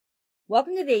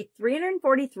Welcome to day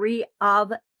 343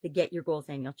 of the Get Your Goals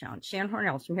Annual Challenge. Shannon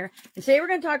Horne-Ellstrom here. And today we're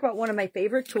going to talk about one of my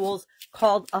favorite tools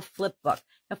called a flip book.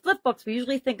 Now, flip books, we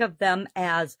usually think of them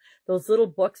as those little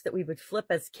books that we would flip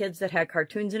as kids that had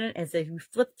cartoons in it. As you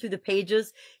flip through the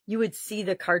pages, you would see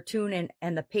the cartoon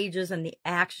and the pages and the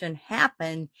action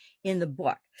happen in the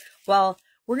book. Well,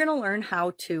 we're going to learn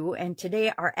how to, and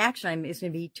today our action item is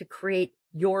going to be to create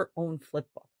your own flip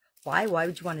book. Why? Why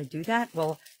would you want to do that?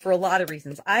 Well, for a lot of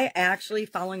reasons. I actually,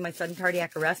 following my sudden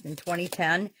cardiac arrest in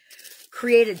 2010,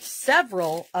 created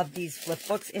several of these flip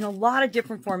books in a lot of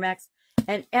different formats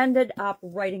and ended up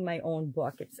writing my own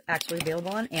book. It's actually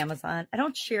available on Amazon. I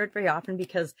don't share it very often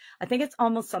because I think it's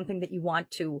almost something that you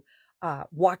want to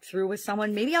walk through with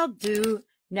someone. Maybe I'll do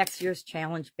next year's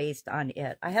challenge based on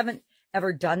it. I haven't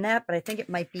ever done that, but I think it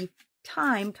might be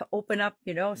time to open up,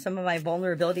 some of my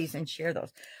vulnerabilities and share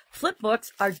those. Flip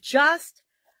books are just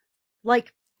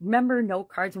like, remember note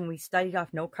cards when we studied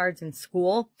off note cards in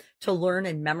school to learn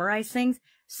and memorize things?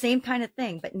 Same kind of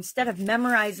thing, but instead of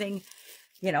memorizing,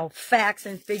 facts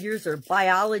and figures or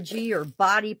biology or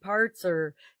body parts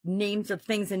or names of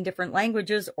things in different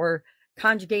languages or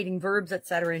conjugating verbs,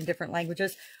 etc. in different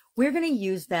languages, we're going to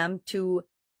use them to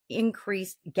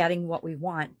increase getting what we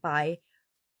want by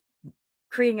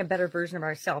creating a better version of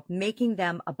ourselves, making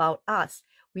them about us.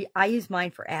 I use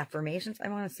mine for affirmations. I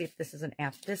want to see if this is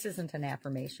this isn't an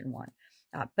affirmation one,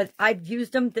 but I've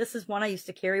used them. This is one I used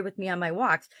to carry with me on my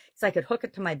walks because I could hook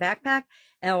it to my backpack,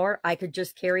 or I could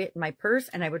just carry it in my purse,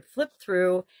 and I would flip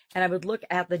through and I would look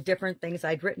at the different things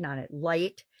I'd written on it,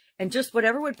 light, and just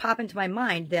whatever would pop into my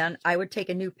mind. Then I would take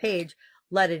a new page,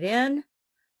 let it in.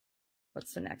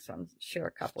 What's the next one? Share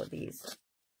a couple of these.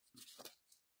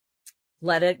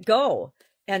 Let it go.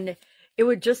 And it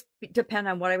would just depend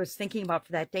on what I was thinking about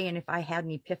for that day and if I had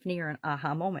an epiphany or an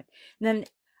aha moment. And then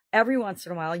every once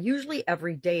in a while, usually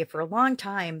every day for a long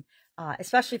time,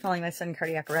 especially following my sudden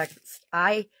cardiac arrest,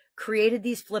 I created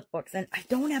these flip books. And I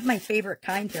don't have my favorite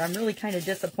kind here. I'm really kind of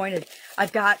disappointed.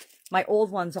 I've got my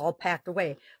old ones all packed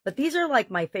away. But these are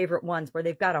like my favorite ones where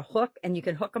they've got a hook and you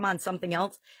can hook them on something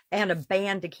else and a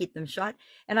band to keep them shut.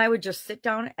 And I would just sit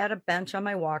down at a bench on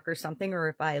my walk or something, or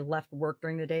if I left work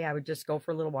during the day, I would just go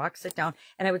for a little walk, sit down,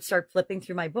 and I would start flipping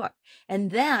through my book. And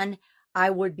then I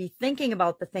would be thinking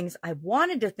about the things I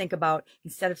wanted to think about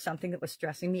instead of something that was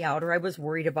stressing me out or I was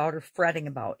worried about or fretting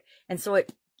about. And so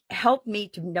it helped me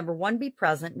to, number one, be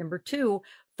present. Number two,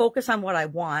 focus on what I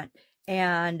want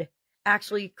and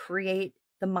actually create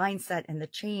the mindset and the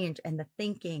change and the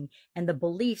thinking and the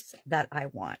beliefs that I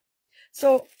want.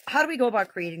 So how do we go about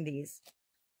creating these?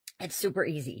 It's super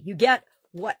easy. You get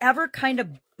whatever kind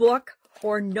of book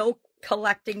or note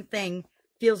collecting thing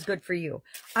feels good for you.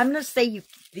 I'm going to say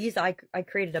I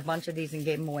created a bunch of these and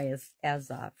gave them away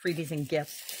as freebies and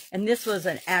gifts. And this was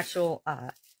an actual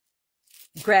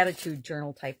gratitude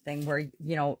journal type thing where,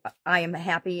 I am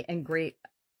happy and great.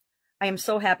 I am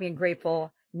so happy and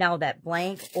grateful now that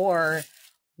blank, or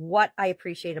what I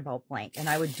appreciate about blank. And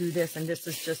I would do this, and this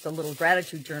is just a little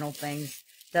gratitude journal things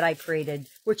that I created,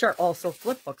 which are also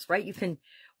flip books, right? One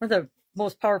of the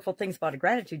most powerful things about a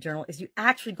gratitude journal is you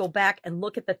actually go back and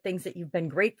look at the things that you've been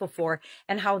grateful for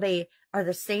and how they are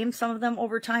the same, some of them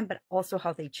over time, but also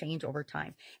how they change over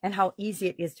time and how easy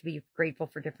it is to be grateful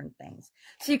for different things.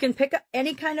 So you can pick up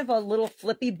any kind of a little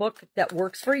flippy book that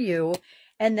works for you.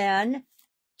 And then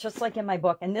just like in my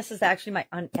book, and this is actually my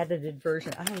unedited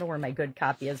version. I don't know where my good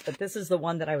copy is, but this is the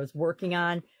one that I was working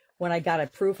on when I got a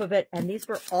proof of it. And these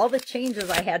were all the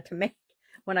changes I had to make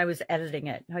when I was editing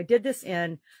it. Now, I did this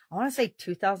in, I want to say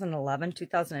 2011,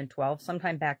 2012,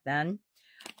 sometime back then.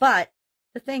 But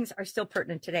the things are still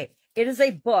pertinent today. It is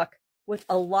a book with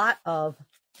a lot of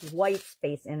white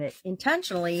space in it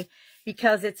intentionally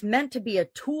because it's meant to be a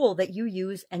tool that you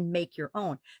use and make your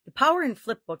own. The power in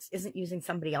flip books isn't using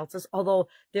somebody else's, although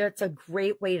that's a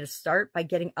great way to start by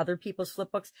getting other people's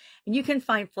flip books. And you can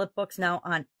find flip books now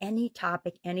on any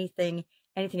topic, anything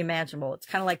imaginable. It's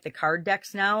kind of like the card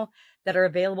decks now that are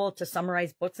available to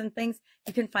summarize books and things.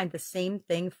 You can find the same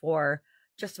thing for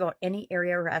just about any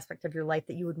area or aspect of your life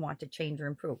that you would want to change or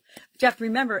improve. But you have to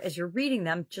remember, as you're reading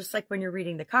them, just like when you're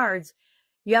reading the cards,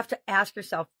 you have to ask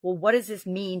yourself, well, what does this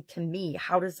mean to me?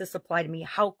 How does this apply to me?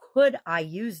 How could I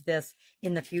use this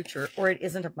in the future? Or it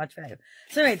isn't of much value.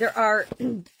 So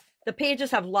anyway, the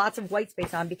pages have lots of white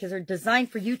space on because they're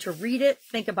designed for you to read it,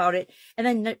 think about it, and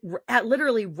then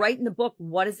literally write in the book,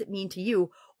 what does it mean to you?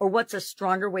 Or what's a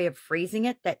stronger way of phrasing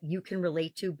it that you can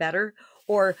relate to better?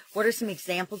 Or what are some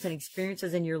examples and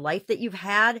experiences in your life that you've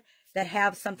had that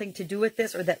have something to do with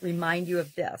this or that remind you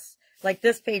of this? Like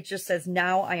this page just says,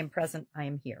 now I am present, I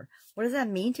am here. What does that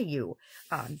mean to you?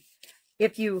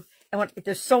 If you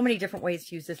there's so many different ways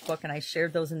to use this book, and I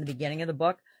shared those in the beginning of the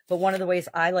book. But one of the ways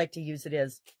I like to use it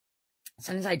is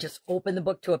sometimes I just open the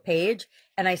book to a page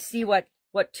and I see what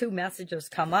 2 messages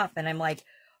come up, and I'm like,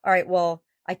 all right, well,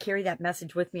 I carry that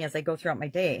message with me as I go throughout my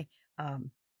day.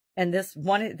 And this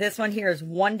one here is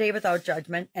 1 day without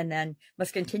judgment, and then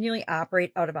must continually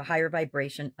operate out of a higher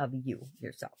vibration of you,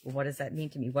 yourself. Well, what does that mean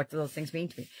to me? What do those things mean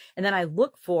to me? And then I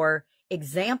look for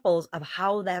examples of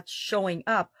how that's showing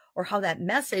up, or how that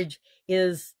message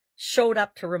showed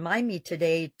up to remind me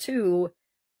today to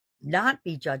not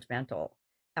be judgmental.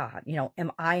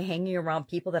 Am I hanging around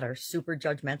people that are super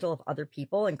judgmental of other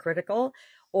people and critical?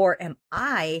 Or am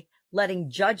I letting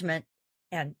judgment,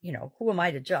 and, who am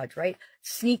I to judge, right,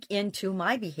 sneak into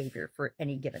my behavior for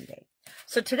any given day?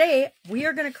 So today we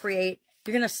are going to create,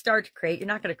 you're going to start to create, you're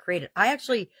not going to create it. I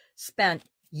actually spent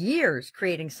years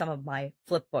creating some of my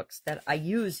flip books that I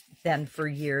used then for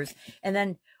years. And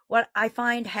then what I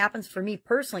find happens for me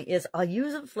personally is I'll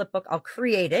use a flip book, I'll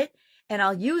create it, and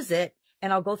I'll use it,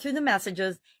 and I'll go through the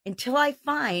messages until I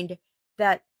find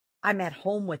that I'm at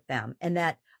home with them and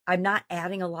that I'm not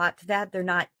adding a lot to that. They're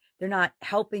not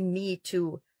helping me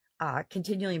to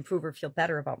continually improve or feel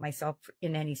better about myself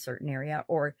in any certain area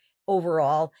or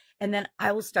overall. And then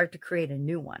I will start to create a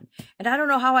new one. And I don't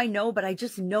know how I know, but I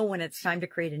just know when it's time to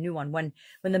create a new one. When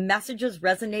the messages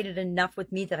resonated enough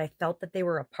with me that I felt that they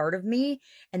were a part of me,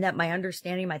 and that my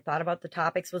understanding, my thought about the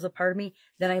topics was a part of me,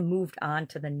 then I moved on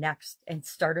to the next and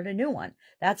started a new one.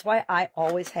 That's why I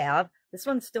always have, this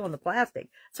one's still in the plastic.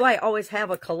 So I always have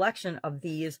a collection of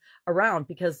these around,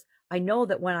 because I know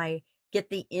that when I get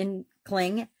the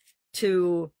inkling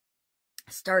to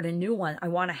start a new one, I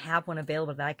want to have one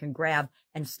available that I can grab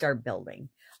and start building.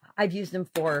 I've used them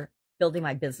for building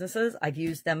my businesses. I've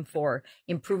used them for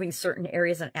improving certain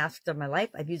areas and aspects of my life.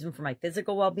 I've used them for my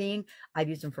physical well-being. I've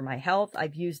used them for my health.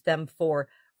 I've used them for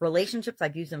relationships.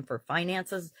 I've used them for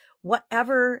finances.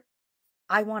 Whatever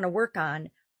I want to work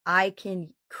on, I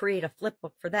can create a flip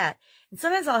book for that. And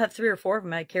sometimes I'll have 3 or 4 of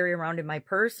them I carry around in my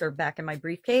purse or back in my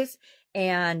briefcase.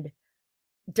 And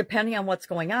depending on what's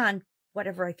going on,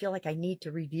 whatever I feel like I need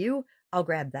to review, I'll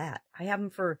grab that. I have them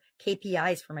for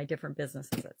KPIs for my different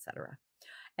businesses, etc.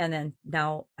 And then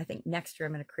now I think next year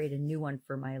I'm going to create a new one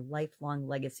for my lifelong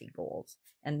legacy goals.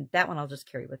 And that one I'll just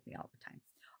carry with me all the time.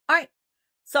 All right.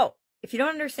 So if you don't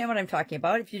understand what I'm talking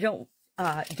about, if you don't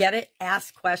get it,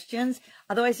 ask questions.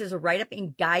 Otherwise, there's a write-up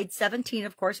in Guide 17,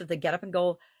 of course, of the Get Up and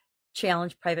Go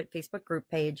Challenge private Facebook group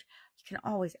page. You can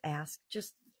always ask.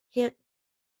 Just hit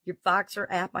your Voxer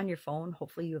app on your phone.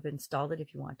 Hopefully you have installed it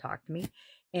if you want to talk to me.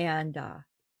 And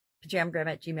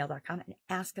pajamagram@gmail.com, and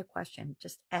ask a question.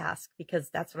 Just ask,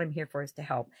 because that's what I'm here for, is to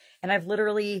help. And I've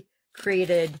literally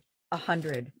created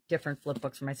 100 different flip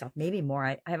books for myself, maybe more.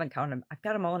 I haven't counted them. I've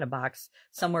got them all in a box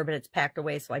somewhere, but it's packed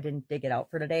away, so I didn't dig it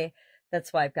out for today.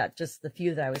 That's why I've got just the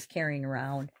few that I was carrying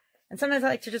around. And sometimes I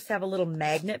like to just have a little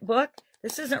magnet book.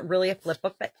 This isn't really a flip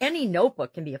book, but any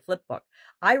notebook can be a flip book.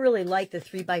 I really like the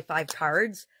 3x5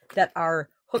 cards that are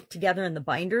hooked together in the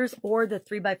binders, or the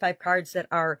 3x5 cards that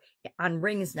are on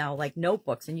rings now, like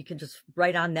notebooks, and you can just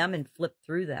write on them and flip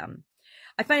through them.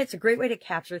 I find it's a great way to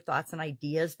capture thoughts and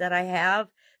ideas that I have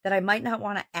that I might not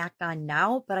want to act on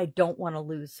now, but I don't want to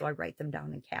lose, so I write them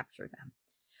down and capture them.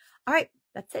 All right,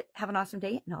 that's it. Have an awesome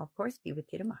day, and I'll, of course, be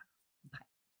with you tomorrow.